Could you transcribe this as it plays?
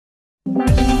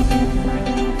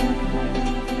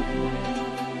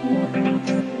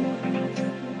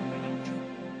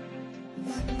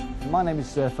My name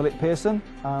is Philip Pearson.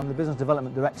 I'm the Business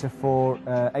Development Director for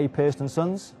A. Pearson &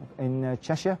 Sons in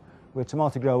Cheshire. We're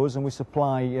tomato growers and we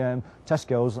supply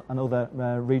Tesco's and other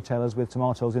retailers with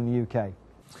tomatoes in the UK.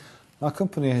 Our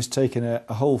company has taken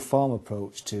a whole farm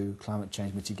approach to climate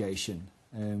change mitigation.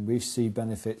 We see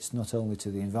benefits not only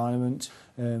to the environment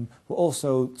but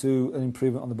also to an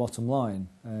improvement on the bottom line.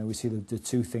 We see the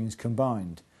two things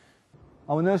combined.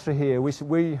 Our nursery here,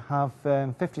 we have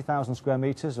 50,000 square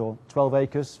metres or 12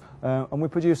 acres and we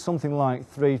produce something like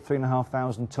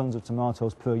 3,500 tonnes of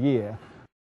tomatoes per year.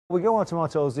 We grow our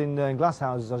tomatoes in glass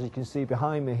houses, as you can see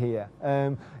behind me here,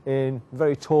 in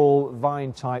very tall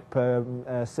vine type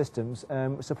systems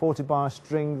supported by a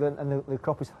string and the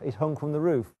crop is hung from the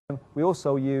roof. We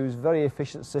also use very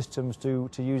efficient systems to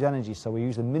use energy, so we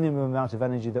use the minimum amount of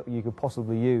energy that you could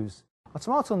possibly use. A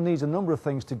tomato needs a number of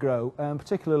things to grow,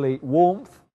 particularly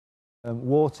warmth,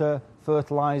 water,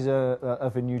 fertiliser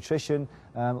of nutrition,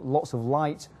 lots of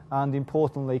light, and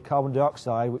importantly carbon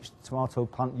dioxide, which the tomato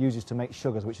plant uses to make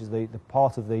sugars, which is the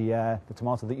part of the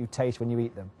tomato that you taste when you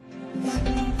eat them.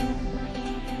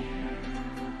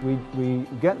 We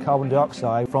get carbon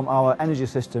dioxide from our energy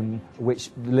system,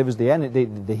 which delivers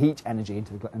the heat energy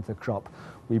into the crop.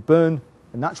 We burn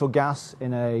natural gas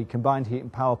in a combined heat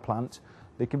and power plant.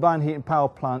 The combined heat and power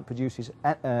plant produces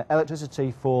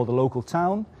electricity for the local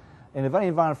town in a very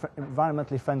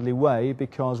environmentally friendly way,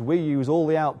 because we use all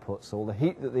the outputs, all the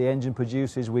heat that the engine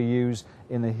produces we use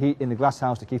in the glass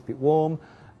house to keep it warm,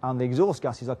 and the exhaust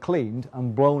gases are cleaned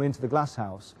and blown into the glass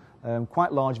house.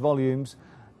 Quite large volumes,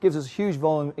 gives us huge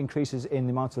volume increases in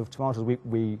the amount of tomatoes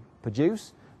we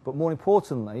produce, but more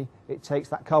importantly it takes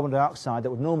that carbon dioxide that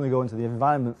would normally go into the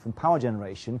environment from power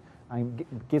generation and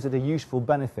gives it a useful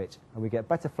benefit, and we get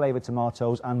better flavoured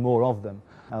tomatoes and more of them.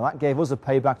 Now, that gave us a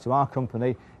payback to our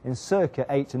company in circa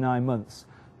 8 to 9 months,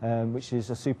 which is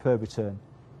a superb return.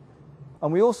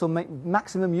 And we also make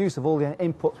maximum use of all the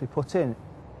inputs we put in.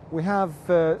 We have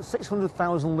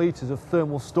 600,000 litres of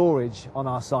thermal storage on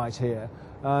our site here.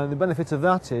 The benefit of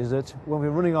that is that when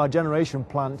we're running our generation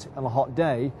plant on a hot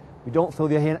day, we don't throw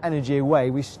the energy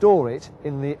away, we store it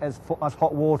as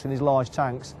hot water in these large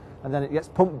tanks, and then it gets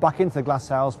pumped back into the glass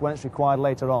house when it's required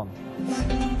later on.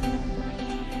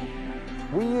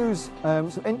 We use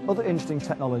some other interesting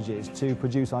technologies to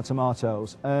produce our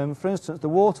tomatoes. For instance, the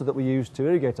water that we use to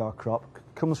irrigate our crop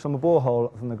comes from a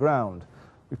borehole from the ground.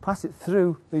 We pass it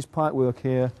through these pipework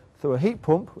here, through a heat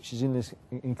pump, which is in this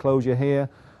enclosure here,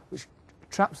 which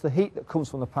traps the heat that comes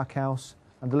from the pack house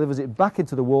and delivers it back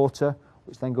into the water,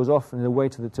 which then goes off in a way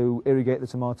to irrigate the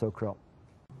tomato crop.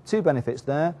 Two benefits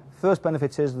there. First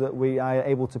benefit is that we are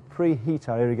able to preheat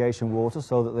our irrigation water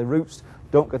so that the roots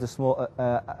don't get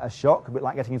a shock, a bit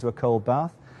like getting into a cold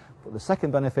bath. But the second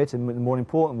benefit, and the more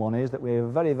important one, is that we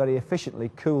very, very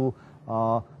efficiently cool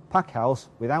our pack house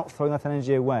without throwing that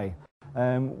energy away.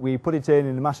 We put it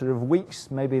in a matter of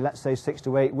weeks, maybe let's say 6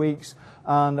 to 8 weeks,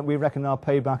 and we reckon our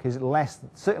payback is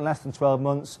certainly less than 12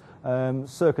 months,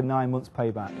 circa 9 months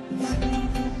payback.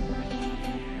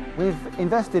 We've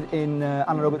invested in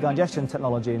anaerobic digestion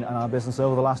technology in our business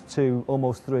over the last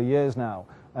almost 3 years now.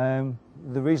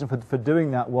 The reason for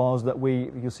doing that was that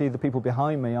you'll see the people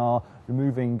behind me are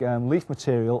removing leaf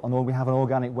material, and we have an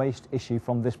organic waste issue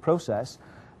from this process.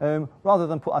 Rather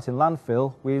than put that in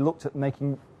landfill, we looked at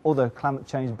making other climate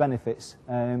change benefits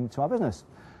to our business.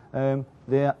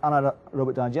 The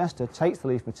anaerobic digester takes the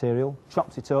leaf material,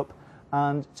 chops it up,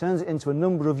 and turns it into a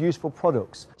number of useful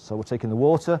products. So we're taking the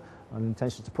water, and the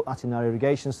intention is to put that in our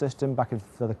irrigation system back into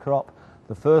the crop.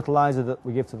 The fertiliser that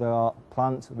we give to the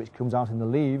plant, which comes out in the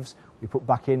leaves, we put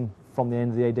back in from the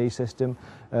end of the AD system.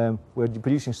 We're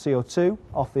producing CO2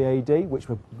 off the AD, which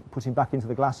we're putting back into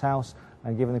the glass house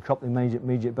and giving the crop the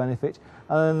immediate benefit.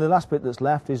 And then the last bit that's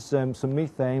left is some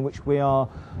methane, which we are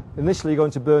initially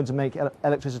going to burn to make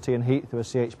electricity and heat through a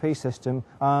CHP system.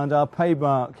 And our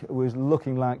payback was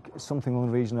looking like something in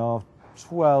the region of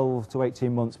 12 to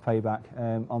 18 months payback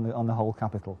on the whole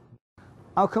capital.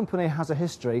 Our company has a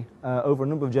history over a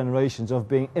number of generations of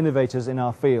being innovators in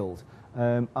our field.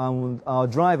 And our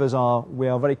drivers we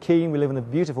are very keen. We live in a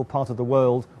beautiful part of the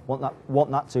world,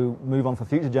 want that to move on for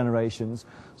future generations.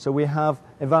 So we have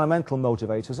environmental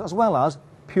motivators as well as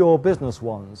pure business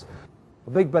ones. A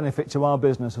big benefit to our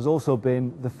business has also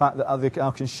been the fact that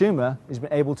our consumer has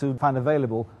been able to find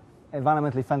available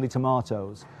environmentally friendly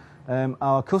tomatoes.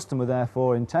 Our customer,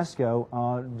 therefore, in Tesco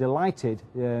are delighted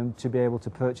to be able to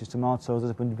purchase tomatoes that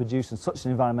have been produced in such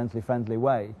an environmentally friendly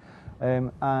way.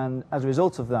 And as a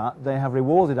result of that, they have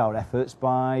rewarded our efforts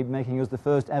by making us the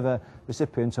first ever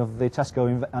recipient of the Tesco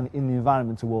in the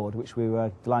Environment Award, which we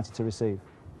were delighted to receive.